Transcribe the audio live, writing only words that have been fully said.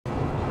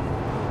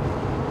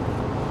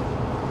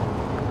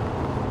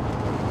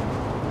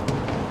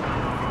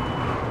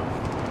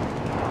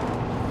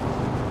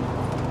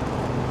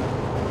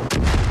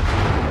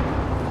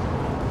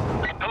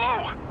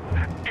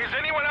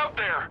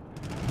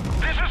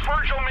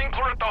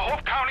at the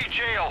Hope County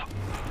Jail.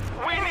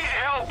 We need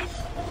help.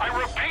 I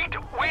repeat,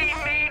 we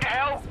need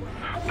help.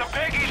 The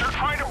Peggies are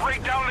trying to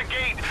break down the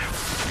gate.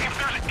 If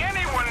there's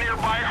anyone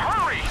nearby,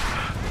 hurry.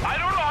 I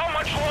don't know how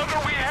much longer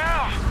we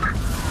have.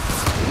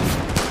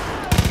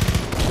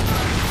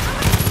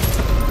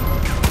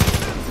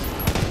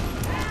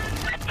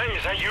 Hey,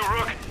 is that you,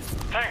 Rook?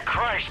 Thank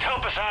Christ,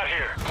 help us out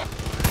here.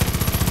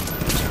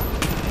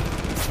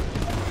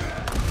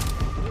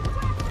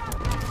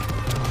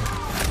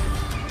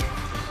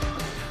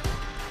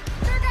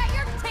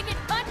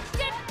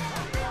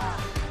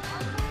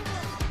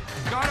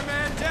 Got a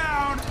man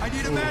down! I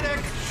need a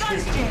medic!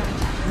 Gun's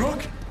jammed!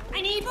 Rook,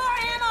 I need more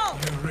ammo!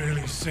 you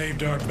really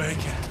saved our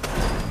bacon.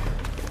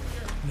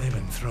 They've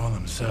been throwing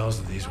themselves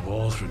at these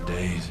walls for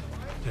days.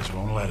 Just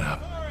won't let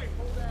up.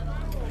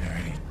 They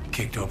already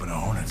kicked open a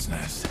hornet's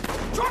nest.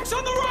 Trucks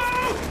on the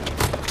road!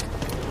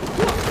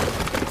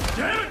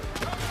 Damn it!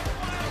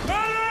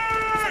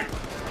 Medic!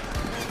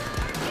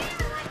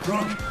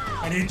 Rook,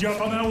 I need you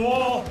up on that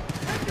wall.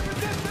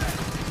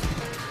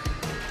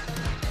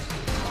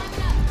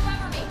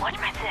 Watch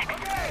my six.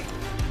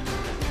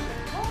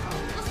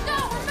 Let's go!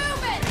 We're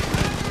moving!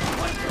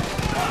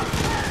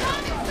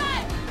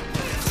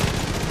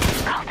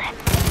 Called it.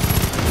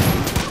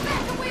 Go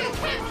back to where you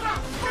came from!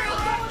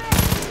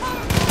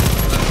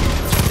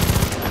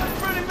 That's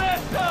pretty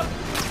messed up!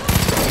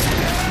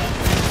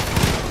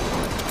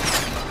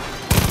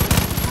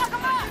 Fuck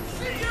 'em up!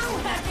 See you!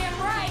 Goddamn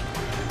right!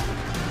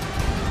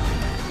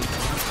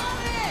 On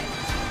in!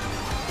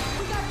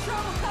 We got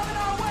trouble coming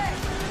our way!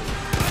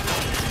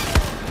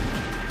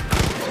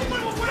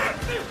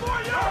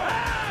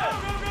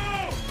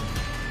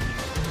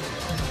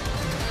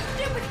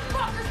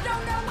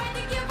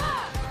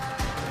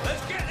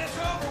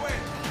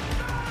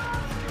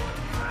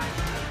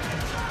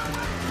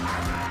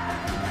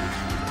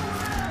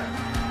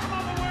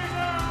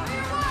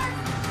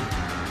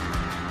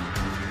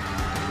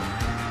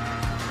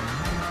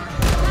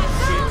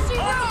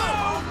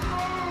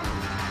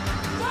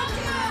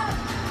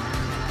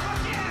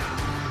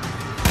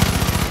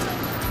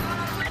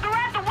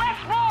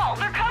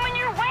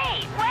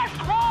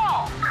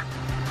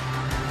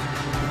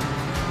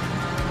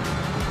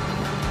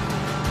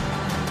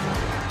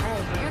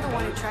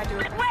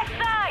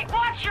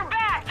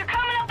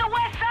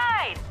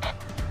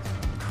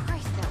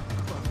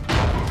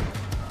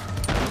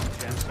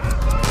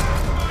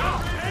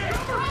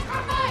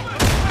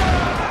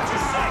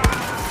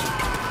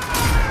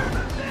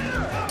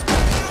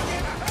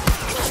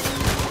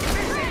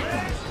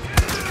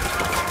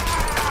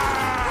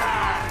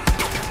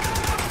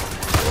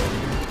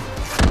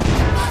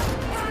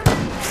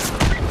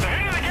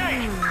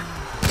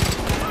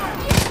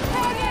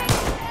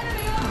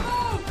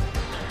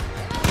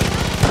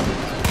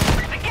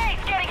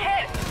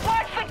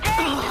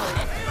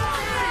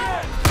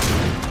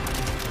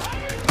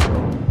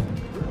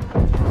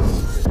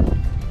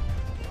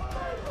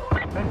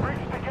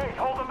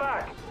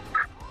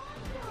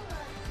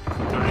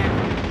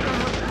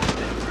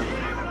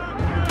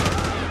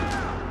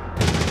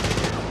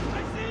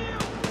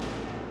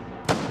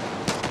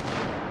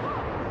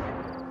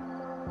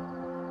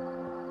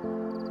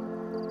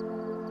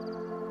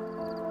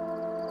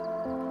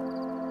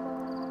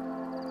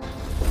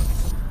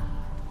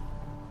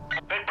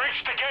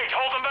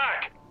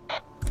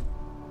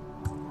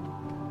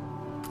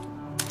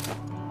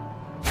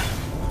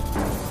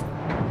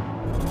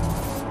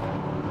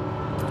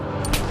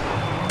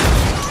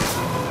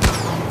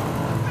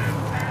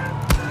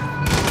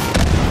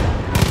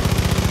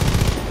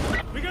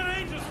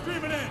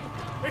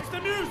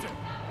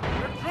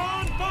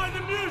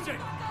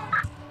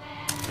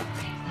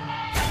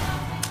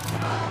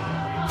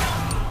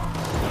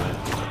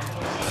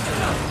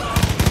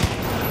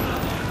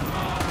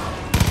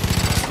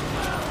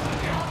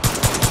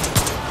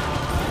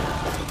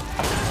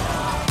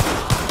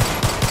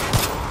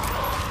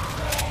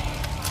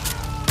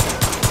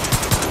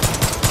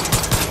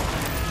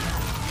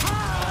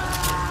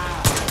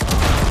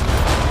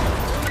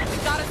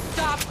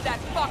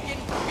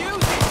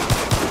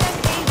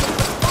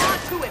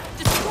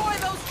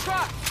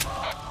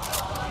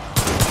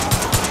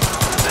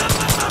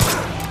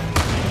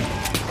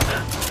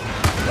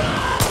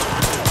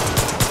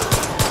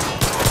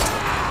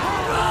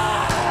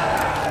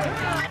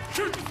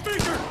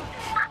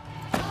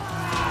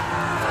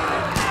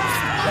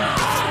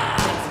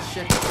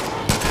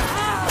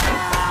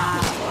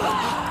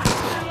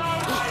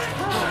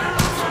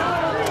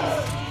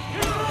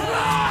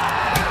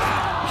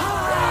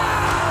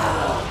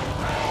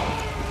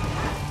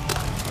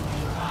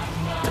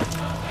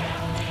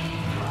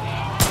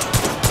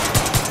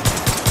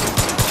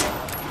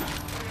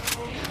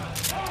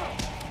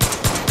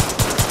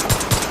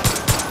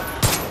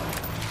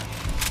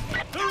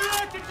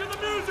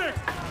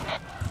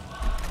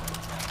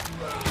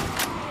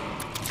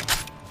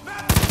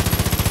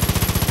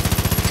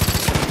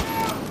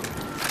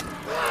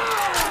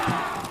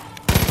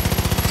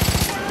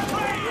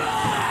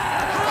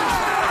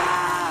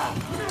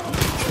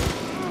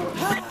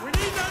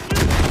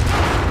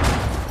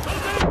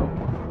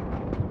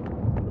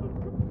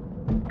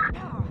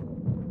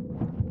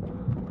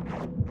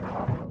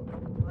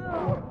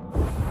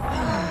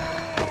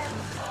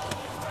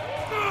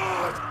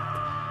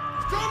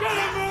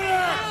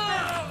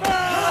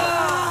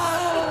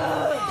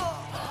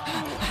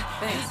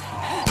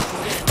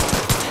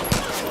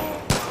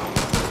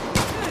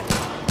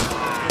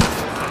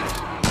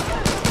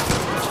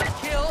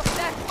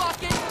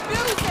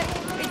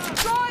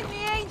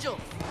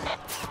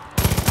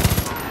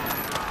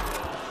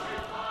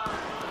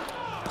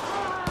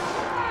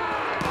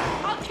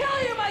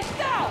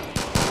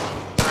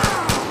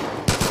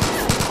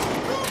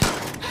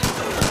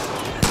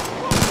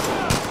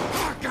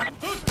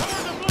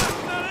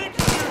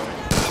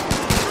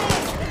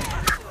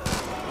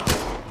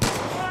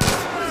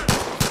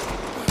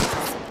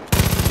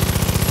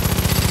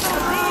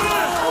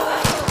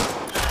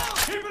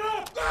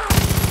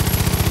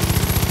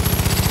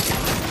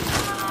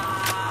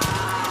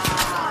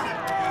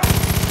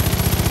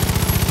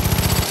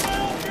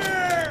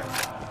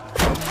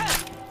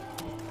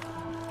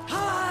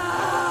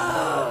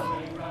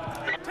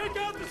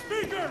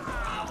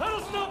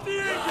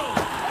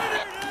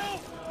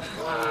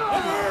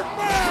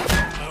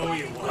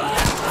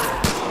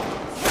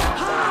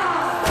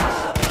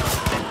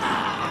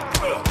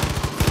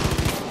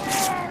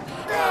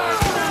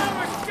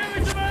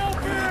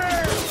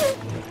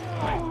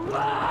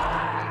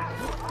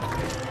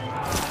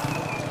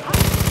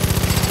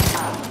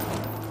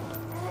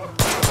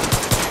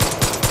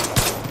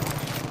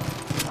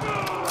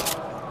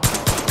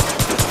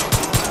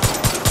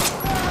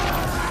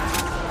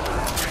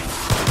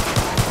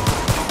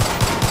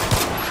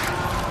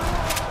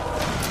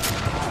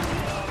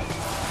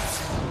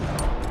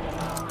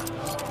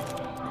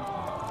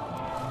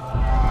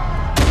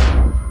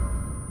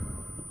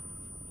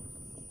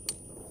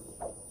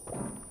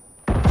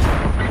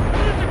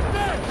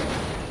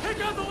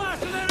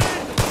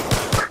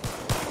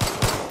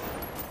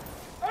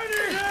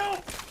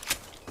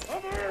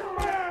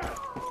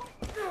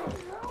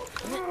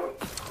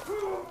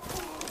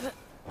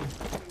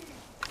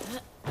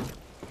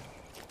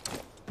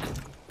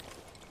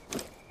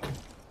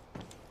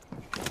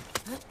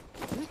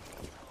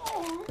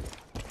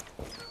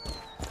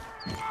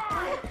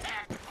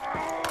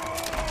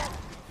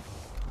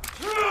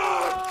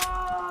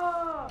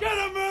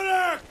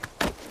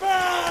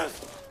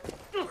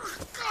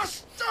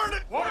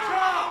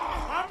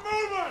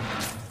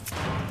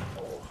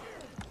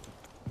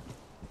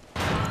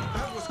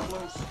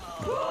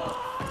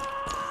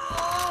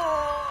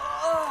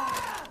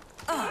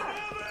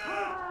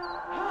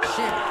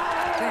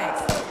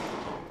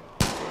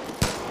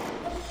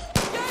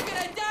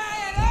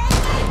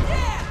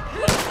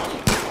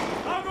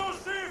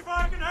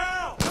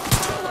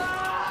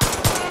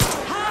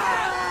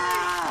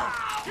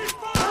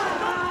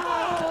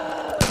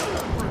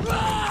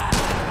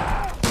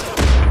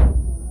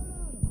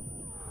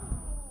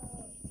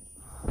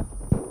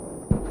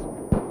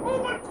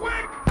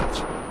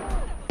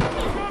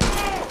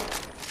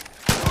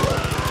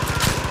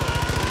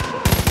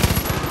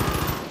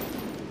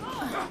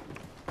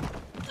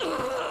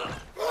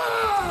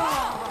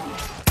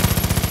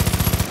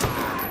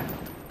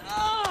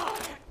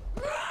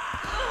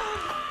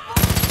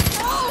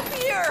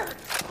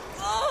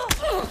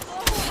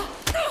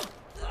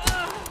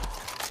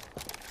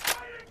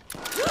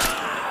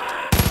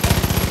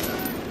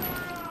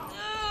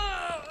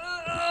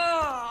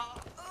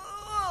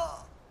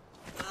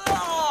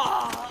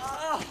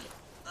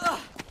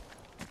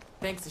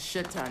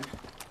 shit ton.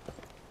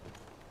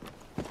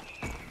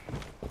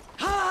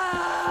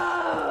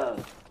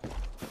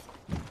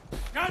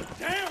 God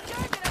damn!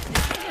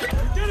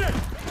 We did it!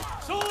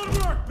 Solid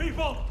work,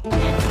 people!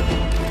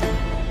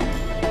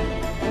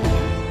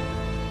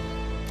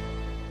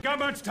 Got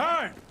much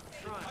time?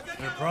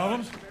 There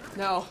problems?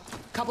 No.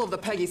 A couple of the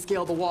Peggies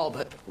scaled the wall,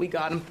 but we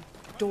got him.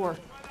 Door.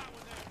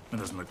 That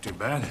doesn't look too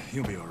bad.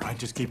 You'll be all right.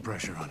 Just keep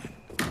pressure on it.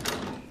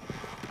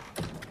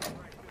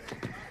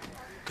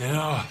 You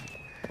know,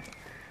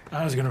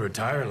 I was gonna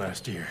retire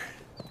last year.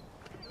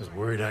 I was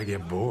worried I'd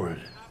get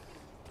bored.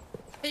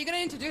 Are you gonna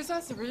introduce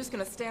us, or we're just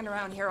gonna stand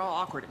around here all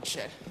awkward and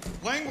shit?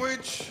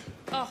 Language!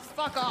 Oh,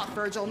 fuck off,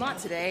 Virgil. Not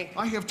today.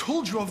 I have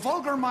told you a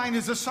vulgar mind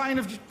is a sign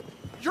of...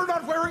 You're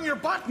not wearing your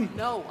button!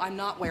 No, I'm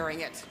not wearing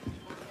it.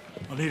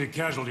 I'll need a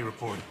casualty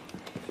report.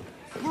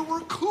 We're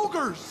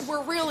cougars!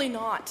 We're really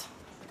not.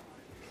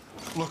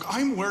 Look,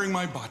 I'm wearing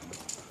my button.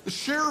 The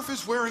sheriff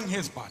is wearing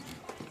his button.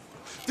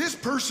 This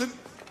person...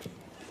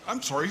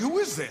 I'm sorry, who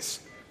is this?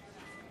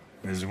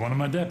 This is one of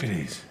my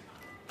deputies.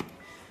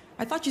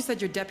 I thought you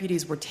said your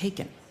deputies were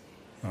taken.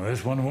 Well,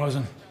 this one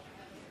wasn't.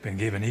 Been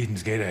giving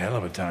Eden's Gate a hell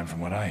of a time from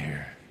what I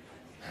hear.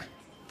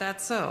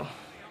 That's so.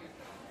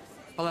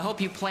 Well, I hope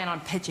you plan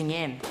on pitching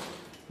in.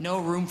 No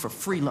room for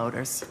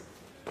freeloaders.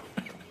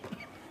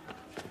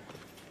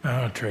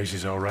 Oh,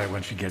 Tracy's all right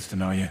when she gets to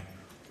know you.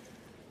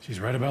 She's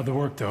right about the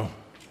work, though.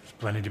 There's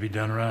plenty to be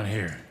done around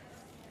here.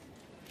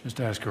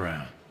 Just ask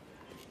around.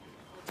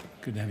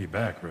 Good to have you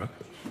back, Rook.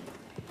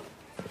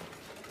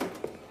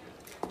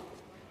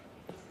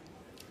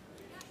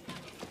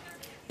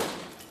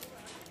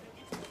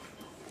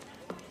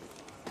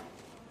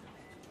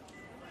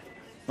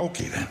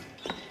 Okay, then.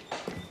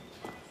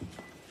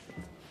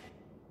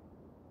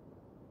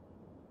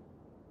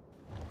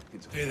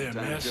 Hey there,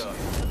 miss.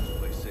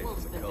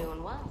 Wolf's been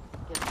doing well.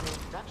 Gives the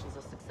introductions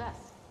a success.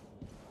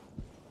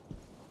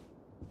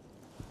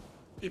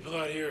 People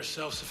out here are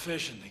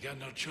self-sufficient. They got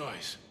no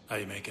choice. How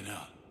you making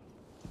out?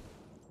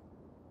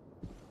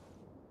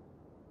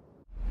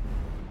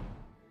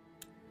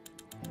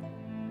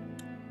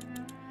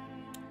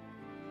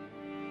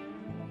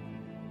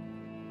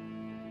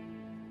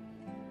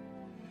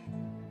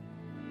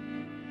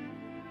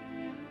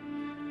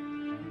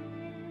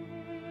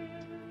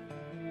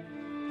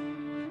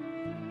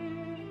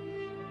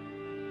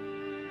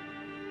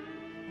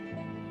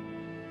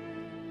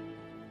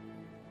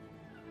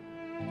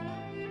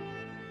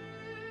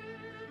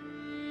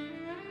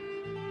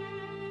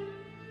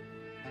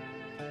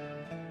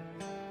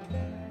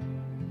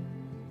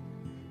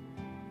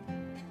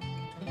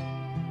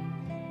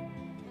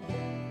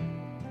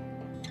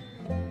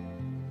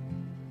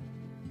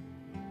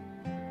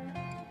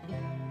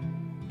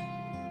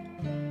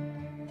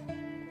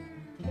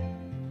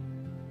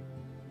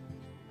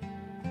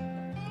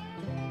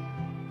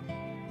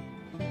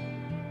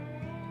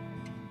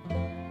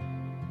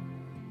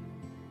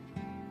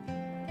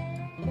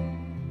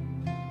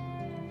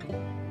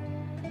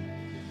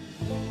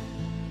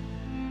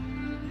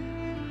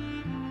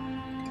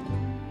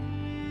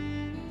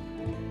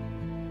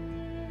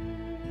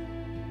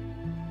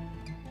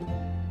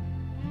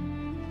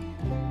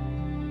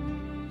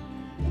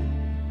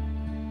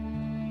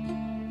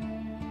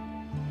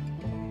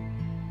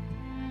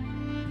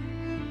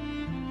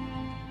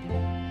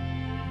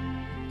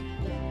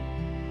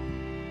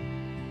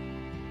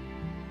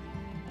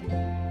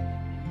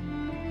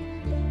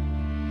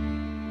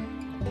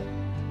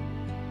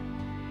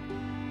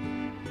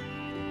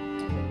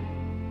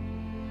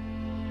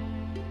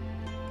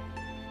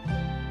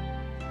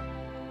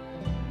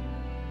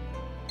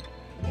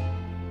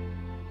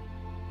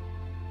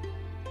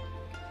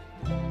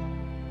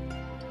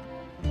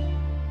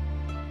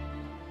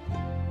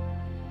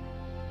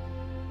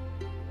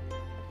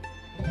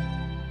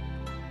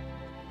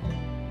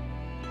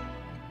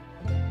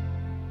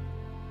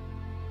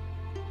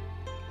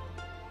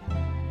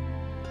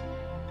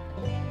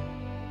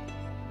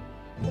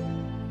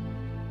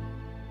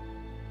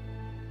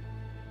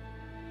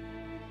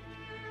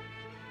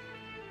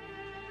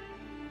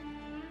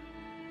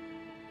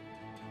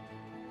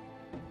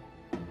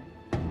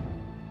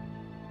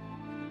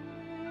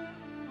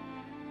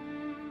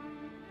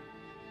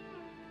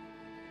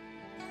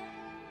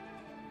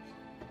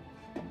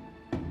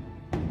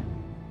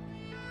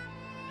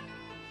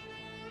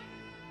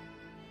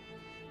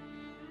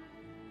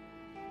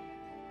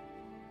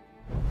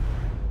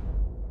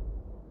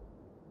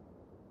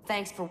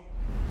 Thanks for...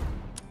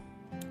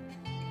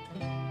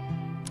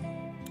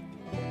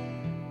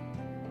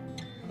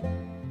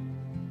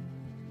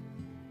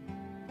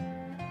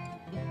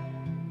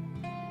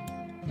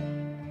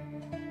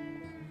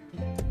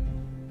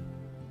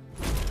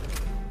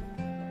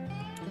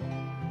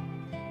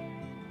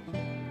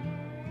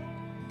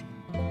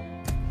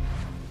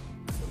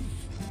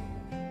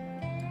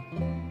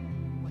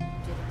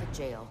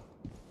 jail.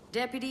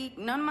 Deputy,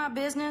 none of my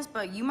business,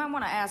 but you might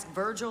want to ask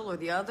Virgil or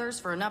the others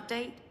for an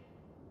update.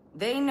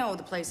 They know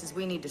the places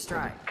we need to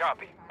strike.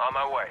 Copy. On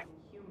my way.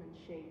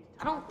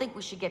 I don't think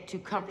we should get too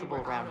comfortable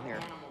around here.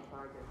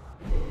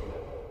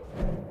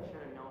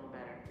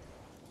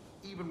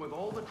 even with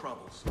all the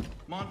troubles,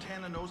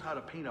 Montana knows how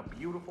to paint a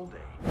beautiful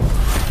day.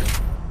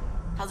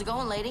 How's it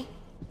going, lady?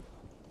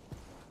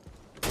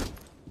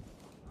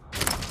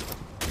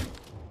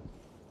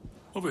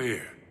 Over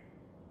here.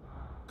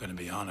 Gonna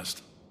be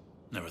honest,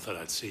 never thought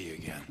I'd see you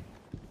again.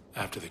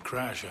 After the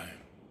crash,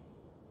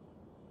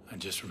 I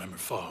just remember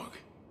fog.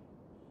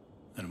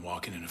 Then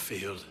walking in a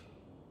field.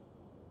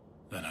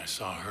 Then I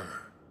saw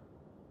her.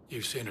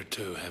 You've seen her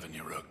too, haven't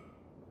you, Rook?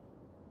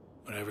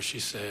 Whatever she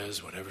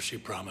says, whatever she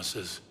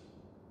promises,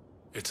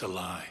 it's a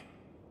lie.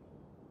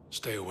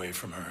 Stay away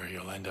from her,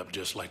 you'll end up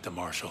just like the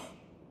Marshal.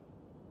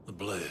 The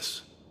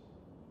bliss.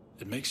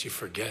 It makes you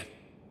forget.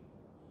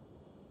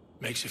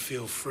 Makes you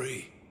feel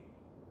free.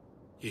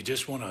 You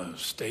just want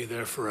to stay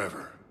there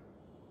forever.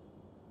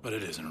 But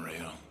it isn't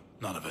real.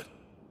 None of it.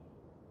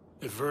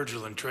 If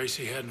Virgil and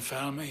Tracy hadn't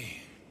found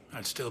me,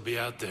 I'd still be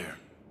out there,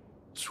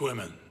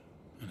 swimming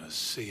in a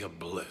sea of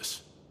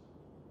bliss.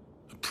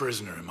 A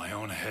prisoner in my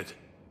own head.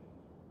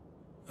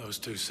 Those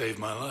two saved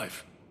my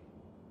life.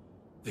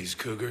 These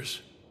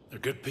cougars, they're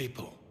good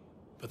people,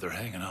 but they're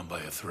hanging on by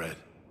a thread.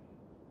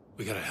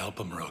 We gotta help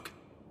them, Rook.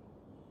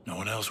 No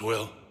one else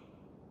will.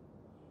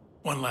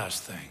 One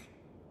last thing.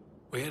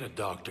 We had a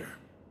doctor.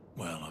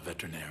 Well, a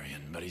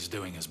veterinarian, but he's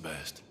doing his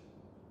best.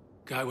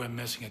 Guy went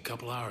missing a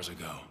couple hours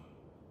ago.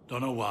 Don't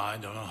know why,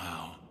 don't know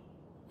how.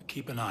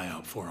 Keep an eye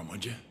out for him,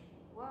 would you?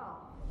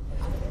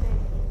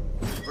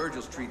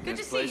 Virgil's treating Good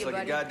this to see place you, like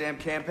buddy. a goddamn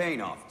campaign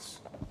office.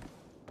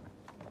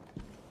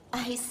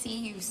 I see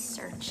you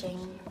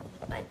searching,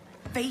 but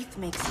faith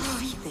makes you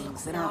see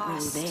things that aren't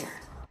really there.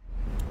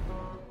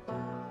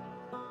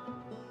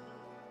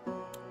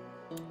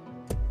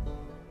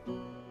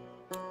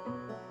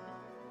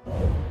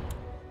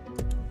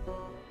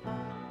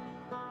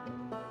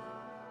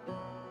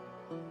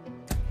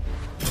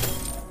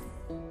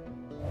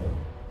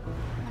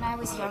 When I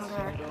was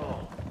younger,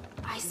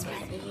 I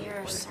spent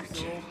years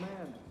searching.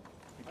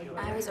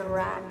 I was a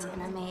rat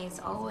in a maze,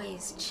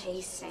 always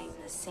chasing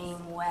the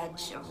same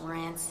wedge of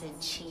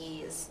rancid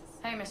cheese.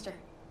 Hey, mister.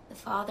 The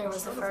father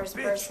was the first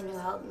person who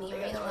helped me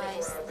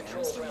realize that there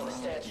was a world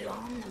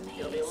beyond the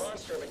maze.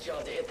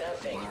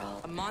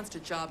 A monster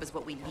job is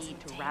what we need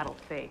to rattle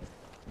faith.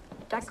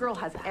 That girl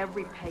has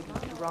every peg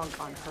drunk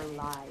on her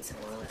lies. It's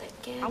a world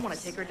that gives. I want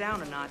to take her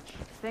down a notch.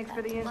 Thanks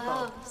for the info.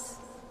 Loves.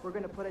 We're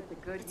gonna put it to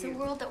good It's a use.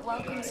 world that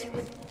welcomes you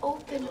with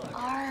open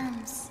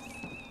arms.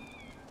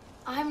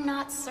 I'm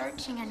not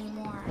searching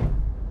anymore.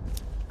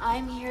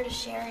 I'm here to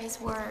share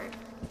his word.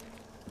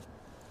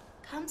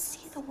 Come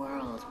see the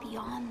world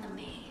beyond the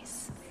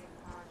maze.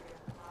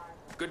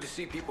 Good to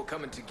see people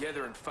coming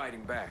together and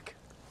fighting back.